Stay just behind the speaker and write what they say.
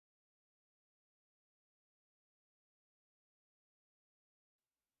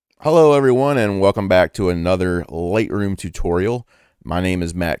Hello everyone and welcome back to another Lightroom tutorial. My name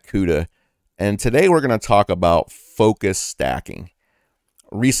is Matt Cuda and today we're going to talk about focus stacking.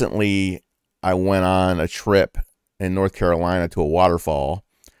 Recently I went on a trip in North Carolina to a waterfall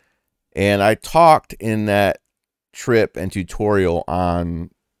and I talked in that trip and tutorial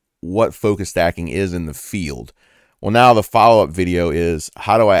on what focus stacking is in the field. Well, now the follow-up video is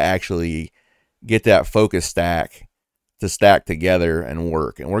how do I actually get that focus stack to stack together and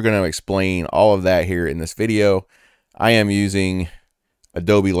work, and we're going to explain all of that here in this video. I am using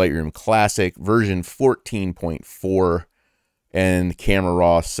Adobe Lightroom Classic version 14.4 and Camera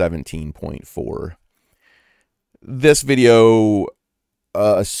Raw 17.4. This video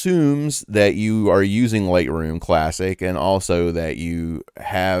assumes that you are using Lightroom Classic and also that you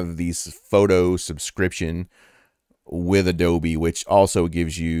have these photo subscription with Adobe, which also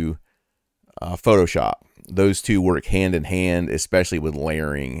gives you Photoshop. Those two work hand in hand, especially with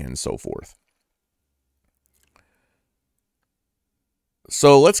layering and so forth.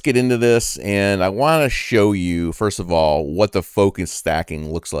 So let's get into this, and I want to show you, first of all, what the focus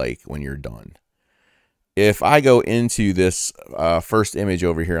stacking looks like when you're done. If I go into this first image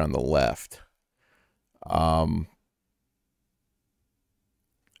over here on the left, and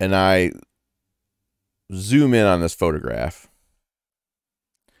I zoom in on this photograph,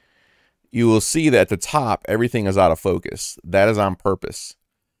 you will see that at the top, everything is out of focus. That is on purpose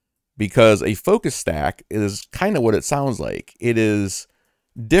because a focus stack is kind of what it sounds like. It is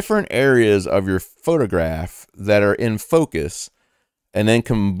different areas of your photograph that are in focus and then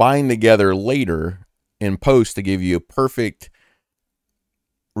combined together later in post to give you a perfect,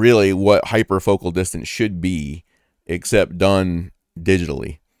 really what hyperfocal distance should be, except done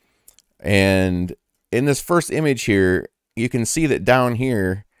digitally. And in this first image here, you can see that down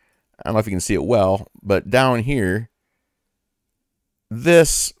here, I don't know if you can see it well, but down here,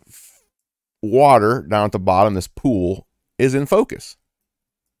 this water down at the bottom, this pool, is in focus.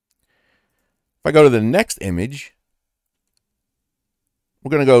 If I go to the next image,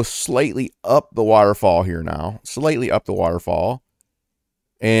 we're going to go slightly up the waterfall here now, slightly up the waterfall,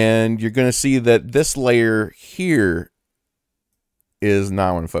 and you're going to see that this layer here is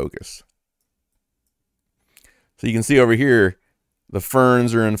now in focus. So you can see over here, the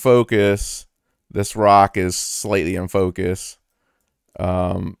ferns are in focus. This rock is slightly in focus.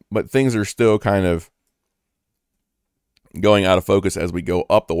 But things are still kind of going out of focus as we go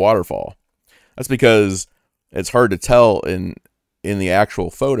up the waterfall. That's because it's hard to tell in the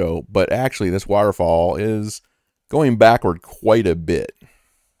actual photo, but actually this waterfall is going backward quite a bit. If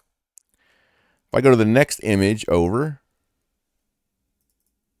I go to the next image over,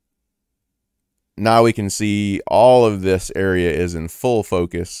 now we can see all of this area is in full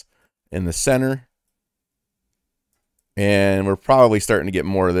focus in the center. And we're probably starting to get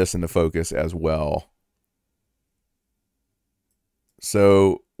more of this into focus as well.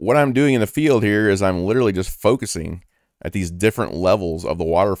 So what I'm doing in the field here is I'm literally just focusing at these different levels of the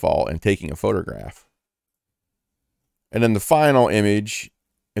waterfall and taking a photograph. And then the final image,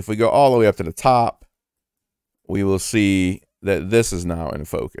 if we go all the way up to the top, we will see that this is now in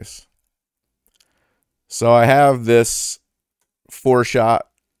focus. So I have this 4-shot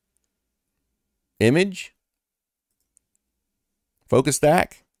image, focus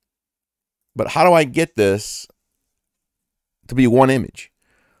stack, but how do I get this to be one image?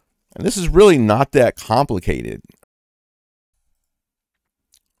 And this is really not that complicated.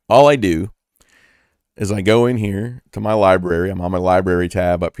 All I do is I go in here to my library. I'm on my library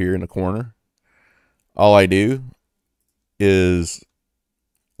tab up here in the corner. All I do is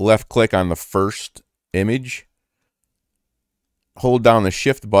left click on the first image, hold down the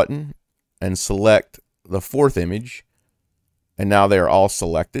shift button and select the fourth image, and now they are all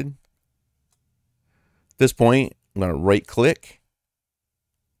selected. At this point, I'm going to right click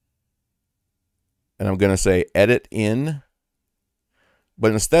and I'm going to say edit in,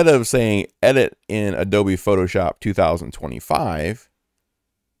 but instead of saying edit in Adobe Photoshop 2025,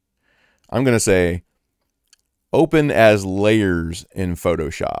 I'm going to say open as layers in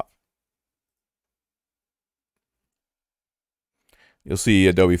Photoshop. You'll see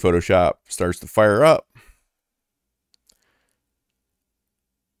Adobe Photoshop starts to fire up.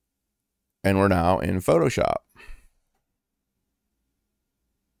 And we're now in Photoshop.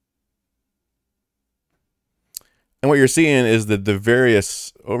 And what you're seeing is that the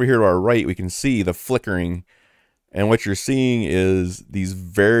various, over here to our right, we can see the flickering. And what you're seeing is these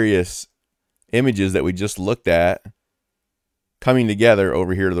various images that we just looked at coming together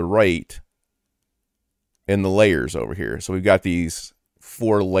over here to the right in the layers over here. So we've got these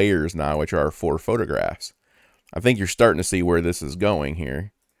 4 layers now, which are 4 photographs. I think you're starting to see where this is going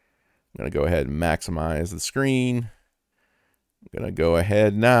here. I'm going to go ahead and maximize the screen. I'm going to go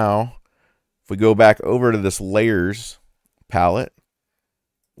ahead now. If we go back over to this layers palette,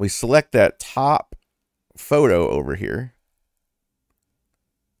 we select that top photo over here.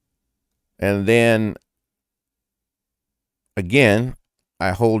 And then again,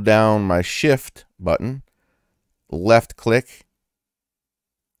 I hold down my shift button, left click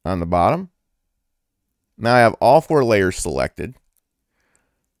on the bottom. Now I have all 4 layers selected.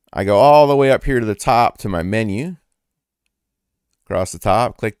 I go all the way up here to the top to my menu. Across the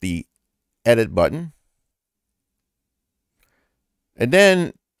top, click the edit button. And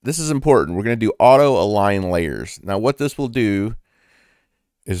then this is important. We're going to do auto align layers. Now what this will do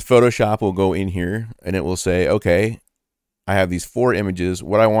is Photoshop will go in here and it will say, okay, I have these 4 images.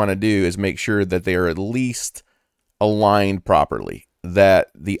 What I want to do is make sure that they are at least aligned properly.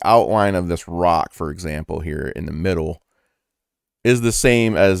 That the outline of this rock, for example, here in the middle is the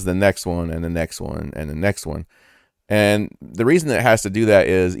same as the next one and the next one and the next one. And the reason that it has to do that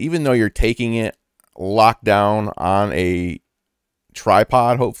is even though you're taking it locked down on a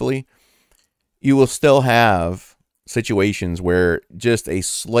tripod, hopefully, you will still have situations where just a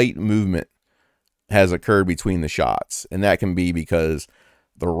slight movement has occurred between the shots. And that can be because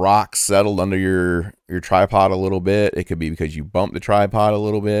the rock settled under your tripod a little bit. It could be because you bumped the tripod a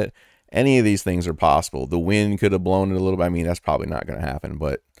little bit. Any of these things are possible. The wind could have blown it a little bit. I mean, that's probably not going to happen,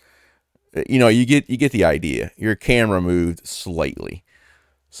 but you know, you get the idea. Your camera moved slightly.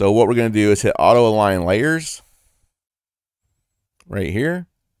 So what we're going to do is hit auto align layers right here.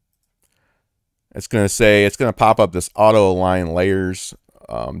 It's going to pop up this auto align layers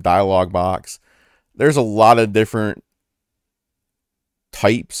dialog box. There's a lot of different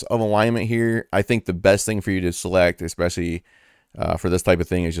types of alignment here. I think the best thing for you to select, especially for this type of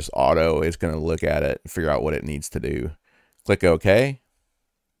thing, is just auto. It's going to look at it and figure out what it needs to do. Click OK.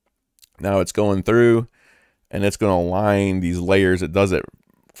 Now it's going through and it's going to align these layers. It does it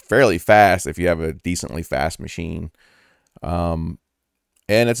fairly fast if you have a decently fast machine. And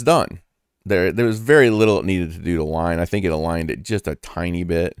it's done. There was very little it needed to do to align. I think it aligned it just a tiny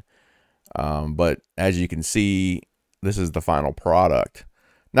bit. But as you can see, this is the final product.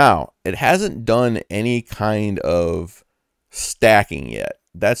 Now, it hasn't done any kind of stacking yet.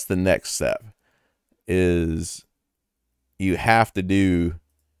 That's the next step, is you have to do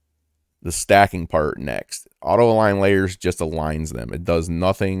the stacking part next. Auto align layers just aligns them. It does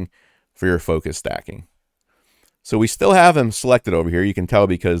nothing for your focus stacking. So we still have them selected over here. You can tell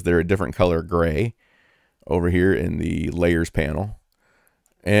because they're a different color gray over here in the layers panel.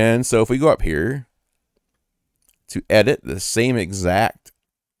 And so if we go up here to edit the same exact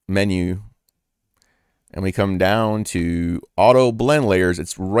menu and we come down to auto blend layers,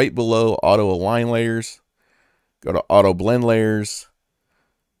 it's right below auto align layers. Go to auto blend layers.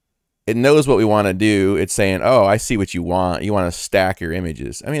 It knows what we want to do. It's saying, oh, I see what you want. You want to stack your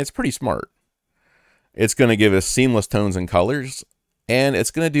images. I mean, it's pretty smart. It's going to give us seamless tones and colors, and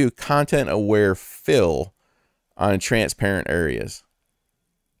it's going to do content aware fill on transparent areas.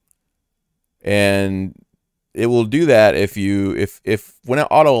 And it will do that if when it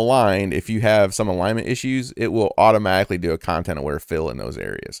auto aligned, if you have some alignment issues, it will automatically do a content aware fill in those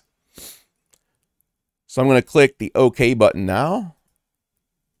areas. So I'm going to click the OK button now,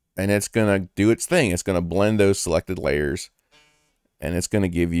 and it's going to do its thing. It's going to blend those selected layers, and it's going to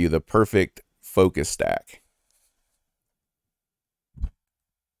give you the perfect focus stack.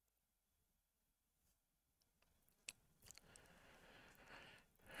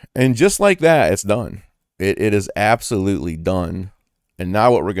 And just like that, it's done. It is absolutely done. And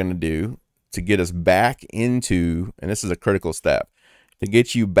now what we're going to do to get us back into, and this is a critical step, to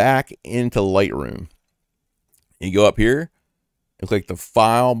get you back into Lightroom, you go up here and click the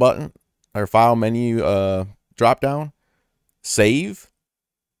File button, or File menu drop down, Save.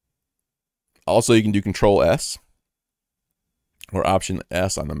 Also, you can do Control S or Option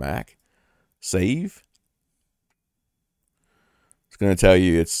S on the Mac. Save. It's going to tell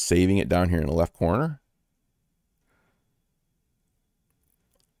you it's saving it down here in the left corner.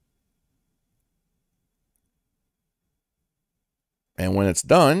 And when it's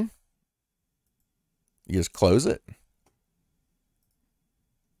done, you just close it.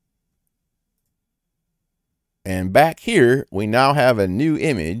 And back here, we now have a new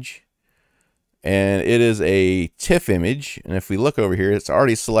image. And it is a TIFF image. And if we look over here, it's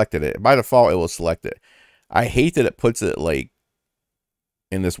already selected it. By default, it will select it. I hate that it puts it like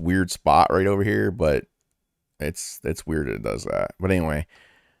in this weird spot right over here, but it's weird that it does that. But anyway,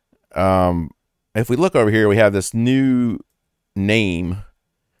 if we look over here, we have this new name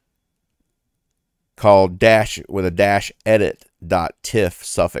called dash with a dash edit.tiff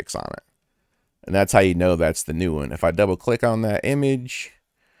suffix on it. And that's how you know that's the new one. If I double click on that image,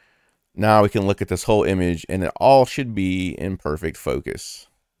 now we can look at this whole image and it all should be in perfect focus.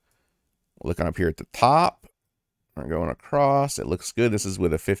 Looking up here at the top, we're going across. It looks good. This is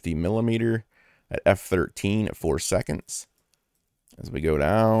with a 50mm at f13 at 4 seconds. As we go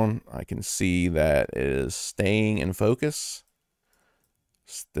down, I can see that it is staying in focus.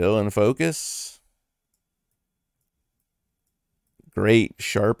 Still in focus. Great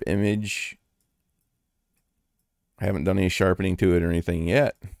sharp image. I haven't done any sharpening to it or anything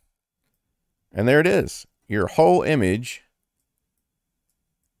yet. And there it is. Your whole image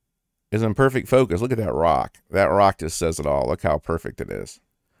is in perfect focus. Look at that rock. That rock just says it all. Look how perfect it is.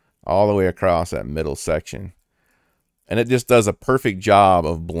 All the way across that middle section. And it just does a perfect job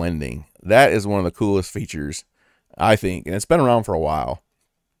of blending. That is one of the coolest features, I think. And it's been around for a while.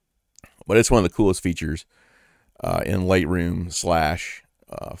 But it's one of the coolest features in Lightroom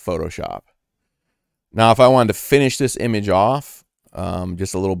 / Photoshop. Now, if I wanted to finish this image off,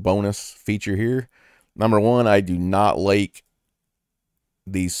 just a little bonus feature here. Number one, I do not like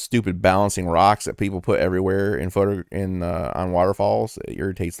these stupid balancing rocks that people put everywhere on waterfalls. It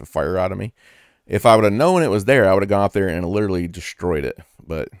irritates the fire out of me. If I would have known it was there, I would have gone up there and literally destroyed it.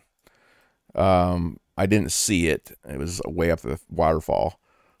 But I didn't see it. It was way up the waterfall.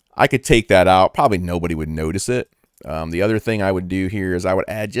 I could take that out. Probably nobody would notice it. The other thing I would do here is I would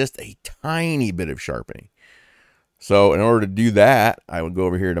add just a tiny bit of sharpening. So in order to do that, I would go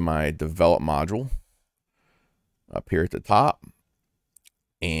over here to my develop module up here at the top.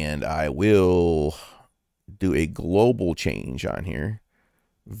 And I will do a global change on here.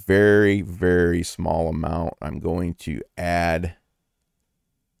 Very, very small amount. I'm going to add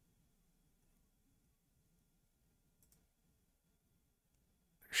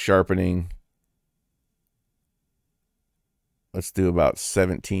sharpening. Let's do about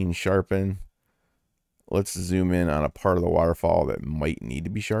 17 sharpen. Let's zoom in on a part of the waterfall that might need to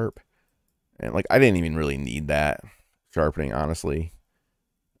be sharp. And like, I didn't even really need that sharpening, honestly.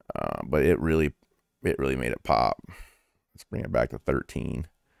 But it really made it pop. Let's bring it back to 13.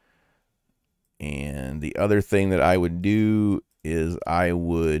 And the other thing that I would do is I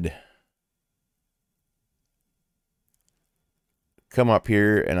would come up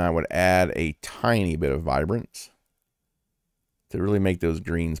here and I would add a tiny bit of vibrance to really make those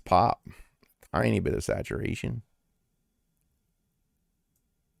greens pop. Tiny bit of saturation.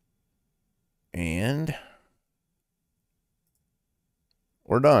 And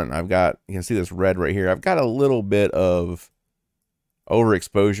we're done. I've got, you can see this red right here. I've got a little bit of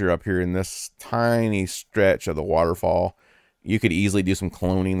overexposure up here in this tiny stretch of the waterfall. You could easily do some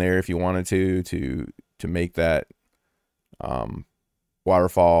cloning there if you wanted to make that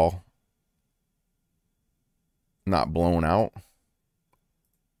waterfall not blown out.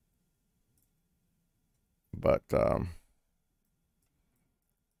 But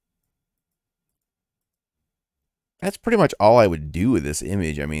that's pretty much all I would do with this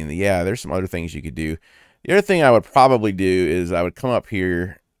image. I mean, yeah, there's some other things you could do. The other thing I would probably do is I would come up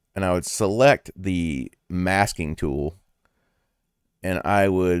here and I would select the masking tool and I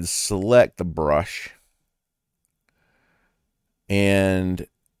would select the brush and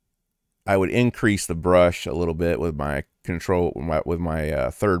I would increase the brush a little bit with my control, with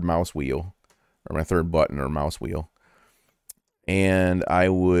my third mouse wheel, or my third button or mouse wheel. And I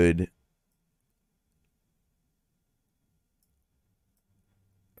would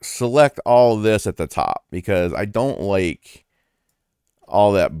select all of this at the top because I don't like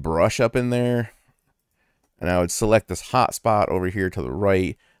all that brush up in there. And I would select this hot spot over here to the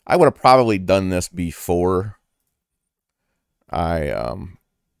right. I would have probably done this before I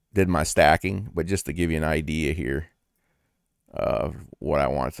did my stacking, but just to give you an idea here of what I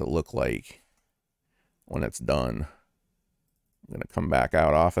want it to look like when it's done. I'm going to come back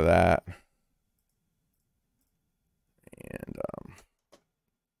out off of that. And I'm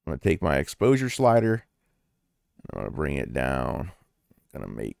going to take my exposure slider. I'm going to bring it down. I'm going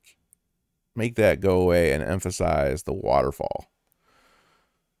to make that go away and emphasize the waterfall.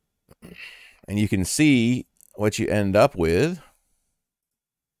 And you can see what you end up with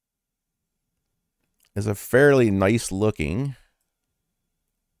is a fairly nice looking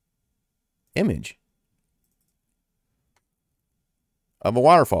image of a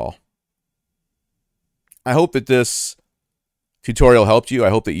waterfall. I hope that this tutorial helped you. I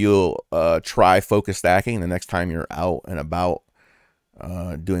hope that you'll try focus stacking the next time you're out and about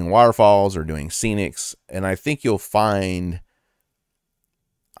doing waterfalls or doing scenics. And I think you'll find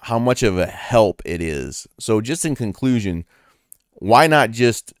how much of a help it is. So just in conclusion, why not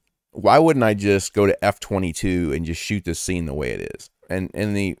just why wouldn't I just go to f22 and just shoot this scene the way it is? And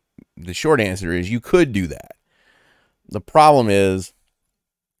the short answer is you could do that. The problem is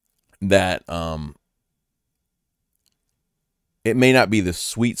that it may not be the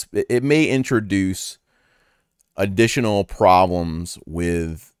sweet. It may introduce additional problems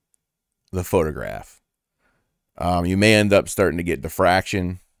with the photograph. You may end up starting to get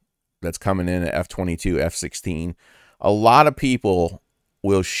diffraction that's coming in at f22, f16. A lot of people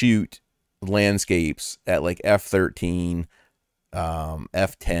will shoot landscapes at like f13,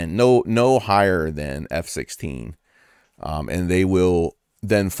 f10, no higher than f16, and they will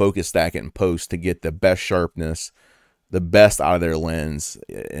then focus stack it in post to get the best sharpness, the best out of their lens.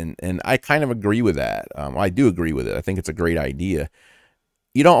 And I kind of agree with that. I do agree with it. I think it's a great idea.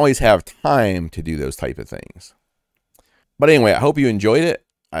 You don't always have time to do those type of things. But anyway, I hope you enjoyed it.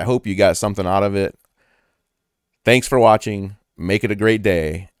 I hope you got something out of it. Thanks for watching. Make it a great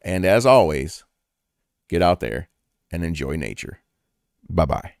day. And as always, get out there and enjoy nature.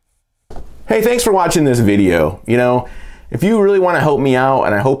 Bye-bye. Hey, thanks for watching this video. You know, if you really want to help me out,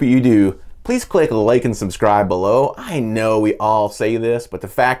 and I hope you do, please click like and subscribe below. I know we all say this, but the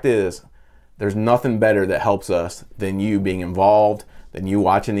fact is, there's nothing better that helps us than you being involved, than you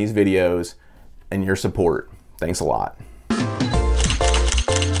watching these videos, and your support. Thanks a lot.